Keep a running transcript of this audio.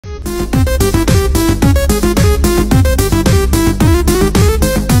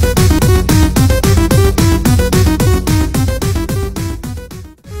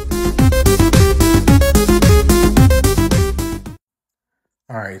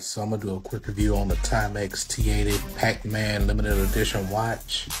Alright, so I'm going to do a quick review on the TIMEX T80 Pac-Man limited edition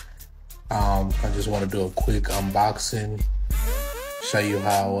watch. I just want to do a quick unboxing, show you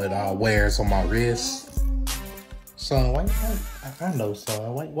how it wears on my wrist. Son, why I know,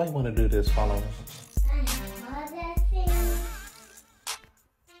 son. Why you want to do this? Follow me.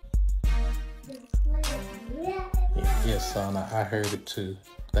 Yes, son, I heard it too.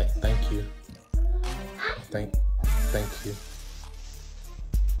 Thank you. Thank you.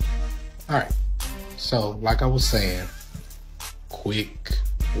 Alright, so like I was saying, quick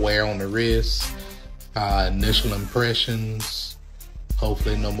wear on the wrist, initial impressions,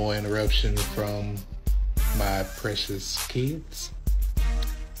 hopefully no more interruption from my precious kids.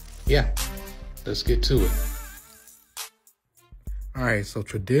 Yeah, let's get to it. Alright, so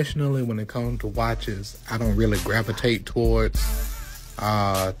traditionally when it comes to watches, I don't really gravitate towards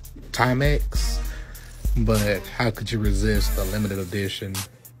TIMEX, but how could you resist the limited edition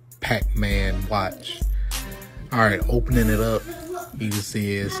Pac-Man watch? Alright, opening it up, you can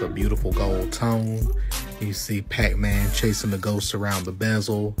see it's a beautiful gold tone. You see Pac-Man chasing the ghosts around the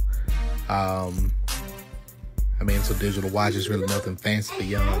bezel. I mean, it's a digital watch, it's really nothing fancy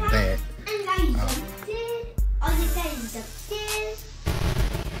beyond that.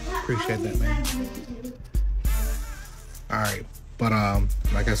 Appreciate that, man. Alright, but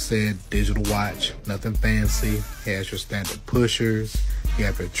like I said, digital watch, nothing fancy. Has your standard pushers. You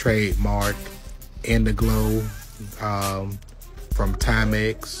have your trademark Indiglo from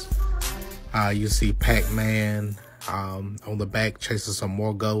TIMEX. You see Pac-Man on the back chasing some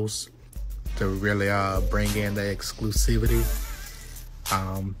more ghosts to really bring in the exclusivity.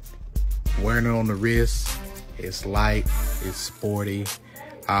 Wearing it on the wrist, it's light, it's sporty.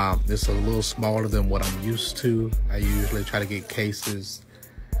 It's a little smaller than what I'm used to. I usually try to get cases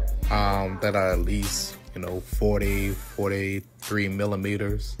that are at least 43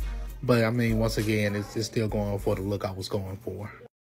 millimeters. But I mean, once again, it's still going for the look I was going for.